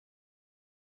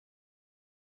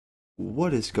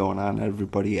What is going on,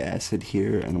 everybody? Acid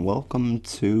here, and welcome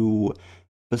to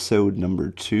episode number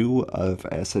 2 of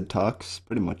Acid Talks.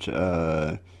 Pretty much,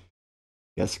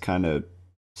 guess kind of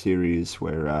series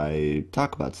where I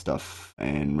talk about stuff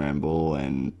and ramble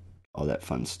and all that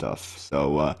fun stuff.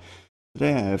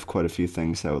 Today I have quite a few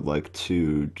things I would like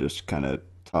to just kind of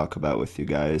talk about with you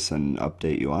guys and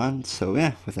update you on. So,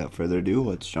 yeah, without further ado,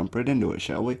 let's jump right into it,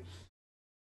 shall we?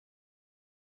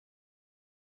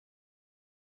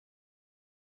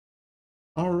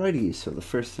 Alrighty, so the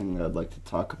first thing I'd like to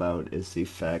talk about is the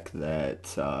fact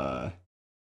that, at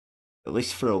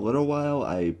least for a little while,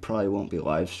 I probably won't be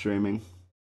live streaming.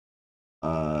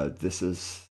 This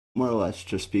is more or less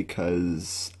just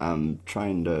because I'm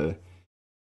trying to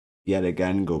yet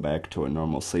again go back to a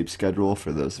normal sleep schedule.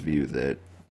 For those of you that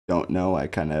don't know, I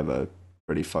kind of have a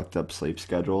pretty fucked up sleep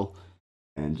schedule.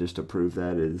 And just to prove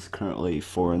that, it is currently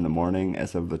 4 in the morning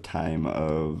as of the time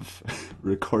of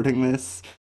recording this.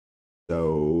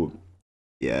 So,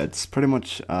 yeah, it's pretty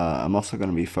much. I'm also going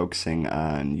to be focusing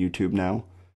on YouTube now,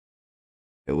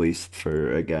 at least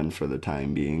for the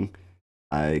time being.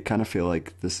 I kind of feel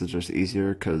like this is just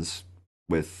easier because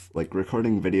with like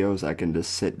recording videos, I can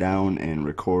just sit down and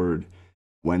record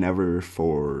whenever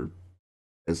for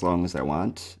as long as I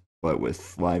want. But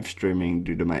with live streaming,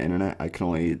 due to my internet, I can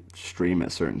only stream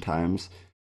at certain times.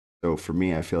 So for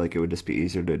me, I feel like it would just be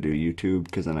easier to do YouTube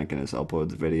because then I can just upload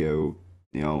the video.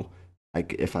 You know,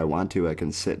 like if I want to, I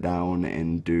can sit down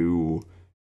and do,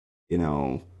 you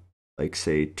know, like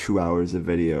say 2 hours of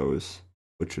videos,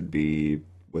 which would be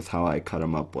with how I cut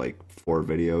them up like 4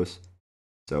 videos.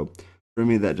 So for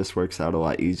me, that just works out a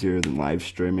lot easier than live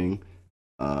streaming.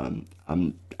 I'm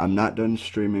not done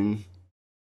streaming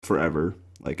forever.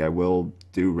 Like I will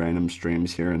do random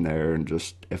streams here and there, and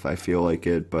just if I feel like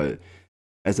it. But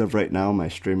as of right now, my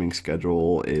streaming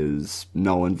schedule is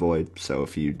null and void. So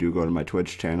if you do go to my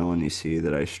Twitch channel and you see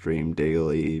that I stream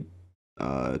daily,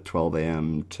 12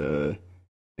 a.m. to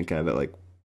I think I have it like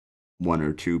 1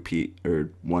 or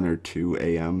 2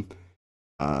 a.m.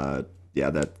 Uh, yeah,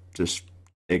 that just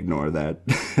ignore that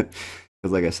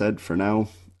because, like I said, for now,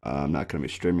 I'm not going to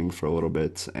be streaming for a little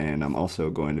bit, and I'm also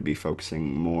going to be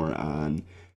focusing more on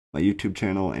my YouTube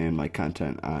channel and my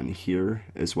content on here,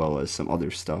 as well as some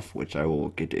other stuff, which I will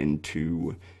get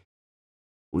into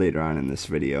later on in this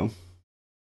video.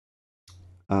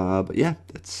 But yeah,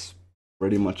 that's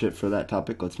pretty much it for that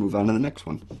topic. Let's move on to the next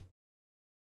one.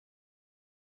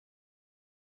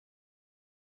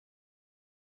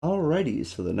 Alrighty,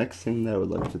 so the next thing that I would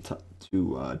like to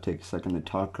take a second to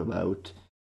talk about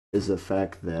is the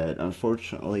fact that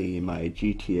unfortunately my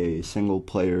GTA single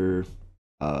player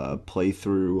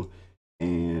playthrough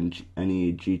and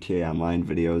any GTA Online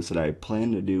videos that I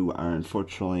plan to do are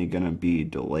unfortunately gonna be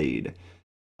delayed.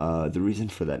 The reason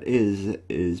for that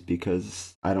is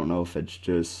because I don't know if it's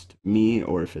just me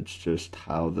or if it's just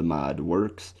how the mod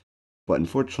works, but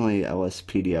unfortunately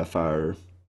LSPDFR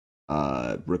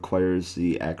requires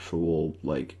the actual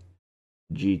like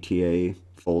GTA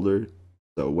folder.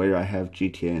 So where I have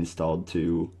GTA installed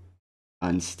to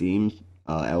on Steam,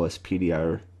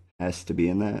 LSPDR has to be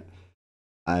in that.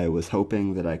 I was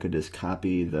hoping that I could just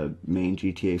copy the main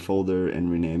GTA folder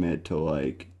and rename it to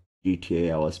like GTA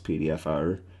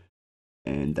LSPDFR,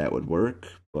 and that would work,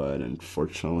 but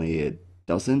unfortunately it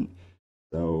doesn't.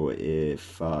 So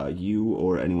if you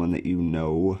or anyone that you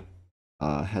know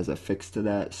has a fix to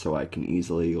that, so I can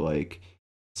easily like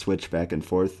switch back and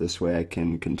forth. This way, I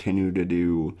can continue to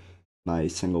do my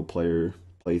single player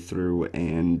playthrough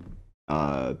and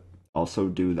uh, also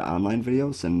do the online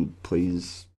videos. And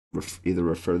please either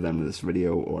refer them to this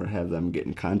video or have them get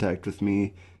in contact with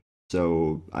me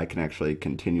so I can actually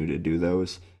continue to do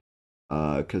those.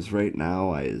 Because right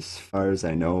now, as far as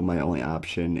I know, my only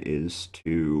option is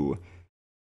to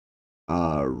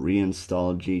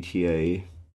reinstall GTA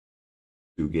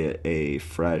to get a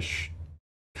fresh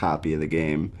copy of the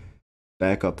game,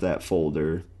 back up that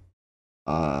folder,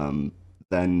 um,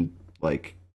 then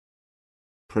like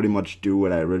pretty much do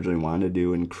what I originally wanted to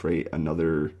do and create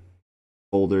another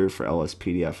folder for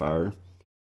LSPDFR,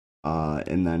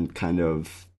 and then kind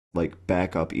of like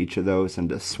back up each of those and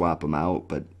just swap them out.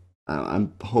 But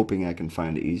I'm hoping I can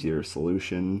find an easier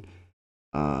solution.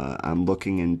 I'm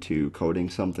looking into coding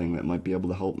something that might be able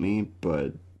to help me,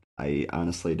 but I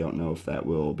honestly don't know if that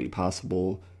will be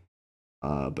possible.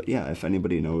 But yeah, if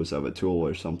anybody knows of a tool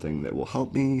or something that will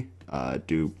help me,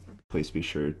 do please be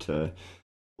sure to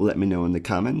let me know in the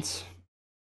comments.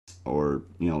 Or,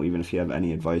 even if you have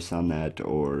any advice on that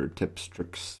or tips,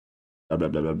 tricks, blah, blah,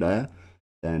 blah, blah, blah,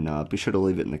 then be sure to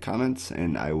leave it in the comments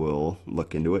and I will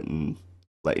look into it and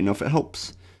let you know if it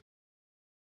helps.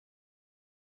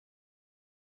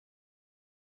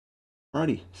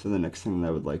 Alrighty, so the next thing that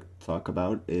I would like to talk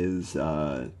about is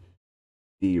the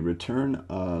return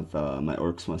of my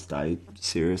Orcs Must Die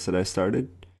series that I started.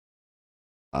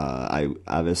 I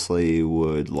obviously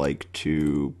would like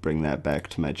to bring that back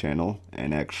to my channel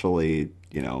and actually,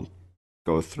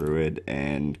 go through it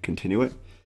and continue it.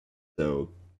 So,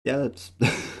 yeah, that's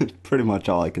pretty much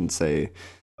all I can say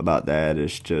about that.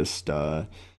 Is just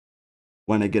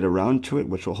when I get around to it,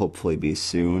 which will hopefully be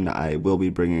soon, I will be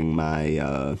bringing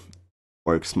my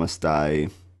Orcs Must Die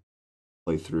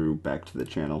playthrough back to the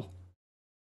channel.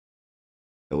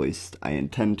 At least I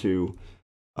intend to.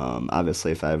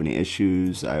 Obviously, if I have any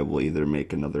issues, I will either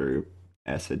make another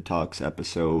Acid Talks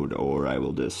episode or I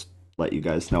will just let you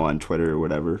guys know on Twitter or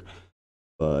whatever.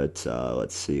 But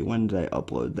let's see, when did I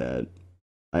upload that?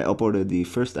 I uploaded the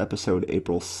first episode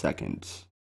April 2nd,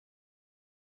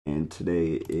 and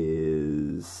today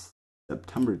is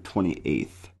September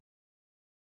 28th.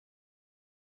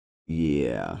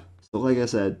 Yeah. So, like I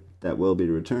said, that will be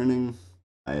returning.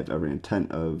 I have every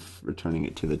intent of returning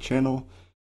it to the channel.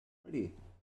 Ready.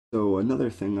 So another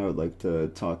thing I would like to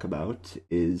talk about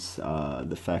is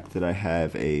the fact that I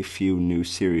have a few new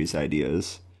series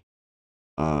ideas.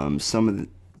 Some of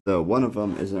the one of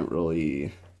them isn't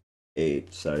really a.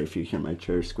 Sorry if you hear my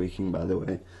chair squeaking, by the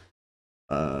way.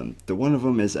 The one of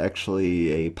them is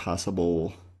actually a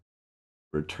possible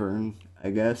return,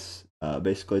 I guess.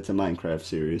 Basically, it's a Minecraft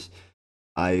series.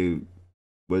 I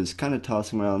was kind of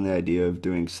tossing around the idea of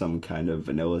doing some kind of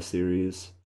vanilla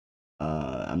series.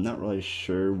 I'm not really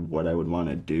sure what I would want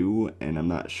to do, and I'm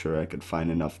not sure I could find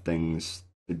enough things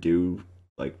to do,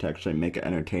 like to actually make it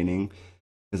entertaining.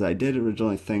 Because I did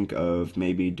originally think of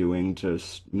maybe doing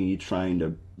just me trying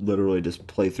to literally just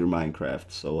play through Minecraft.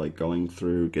 So, like, going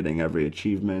through, getting every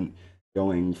achievement,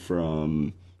 going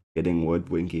from getting wood,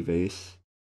 Winky Vase,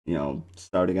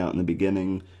 starting out in the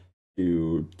beginning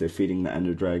to defeating the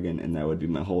Ender Dragon, and that would be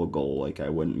my whole goal. Like, I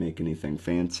wouldn't make anything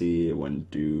fancy, I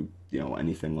wouldn't do,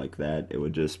 anything like that. It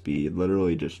would just be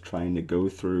literally just trying to go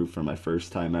through for my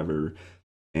first time ever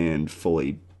and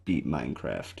fully beat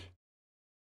Minecraft.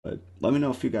 But let me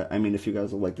know if you guys, if you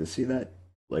guys would like to see that.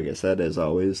 Like I said, as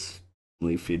always,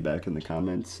 leave feedback in the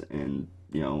comments, and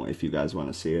if you guys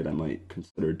want to see it, I might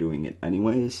consider doing it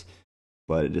anyways.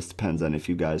 But it just depends on if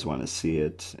you guys want to see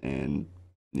it, and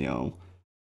you know,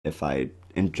 if I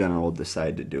in general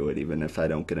decide to do it, even if I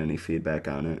don't get any feedback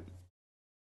on it.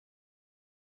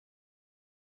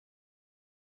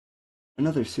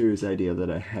 Another series idea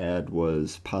that I had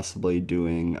was possibly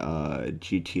doing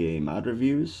GTA mod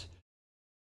reviews.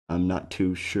 I'm not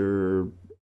too sure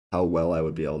how well I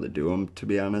would be able to do them, to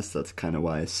be honest. That's kind of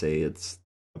why I say it's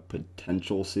a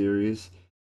potential series.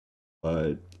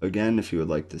 But again, if you would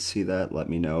like to see that, let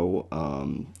me know.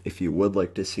 If you would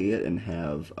like to see it and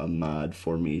have a mod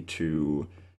for me to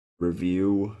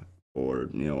review or,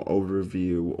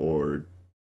 overview, or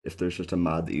if there's just a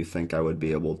mod that you think I would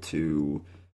be able to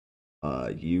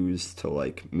use to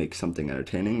like make something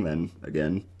entertaining, then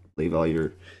again, leave all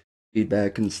your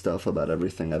feedback and stuff about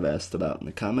everything I've asked about in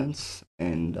the comments,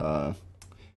 and I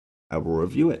will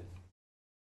review it.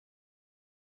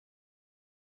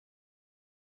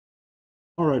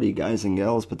 Alrighty, guys and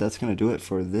gals, but that's going to do it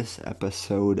for this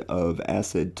episode of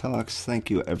Acid Talks. Thank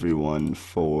you, everyone,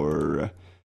 for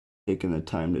taking the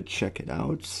time to check it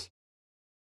out.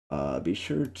 Be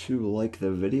sure to like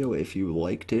the video if you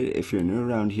liked it. If you're new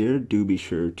around here, do be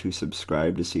sure to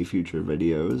subscribe to see future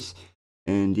videos.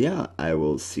 And yeah, I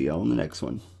will see y'all in the next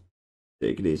one.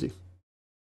 Take it easy.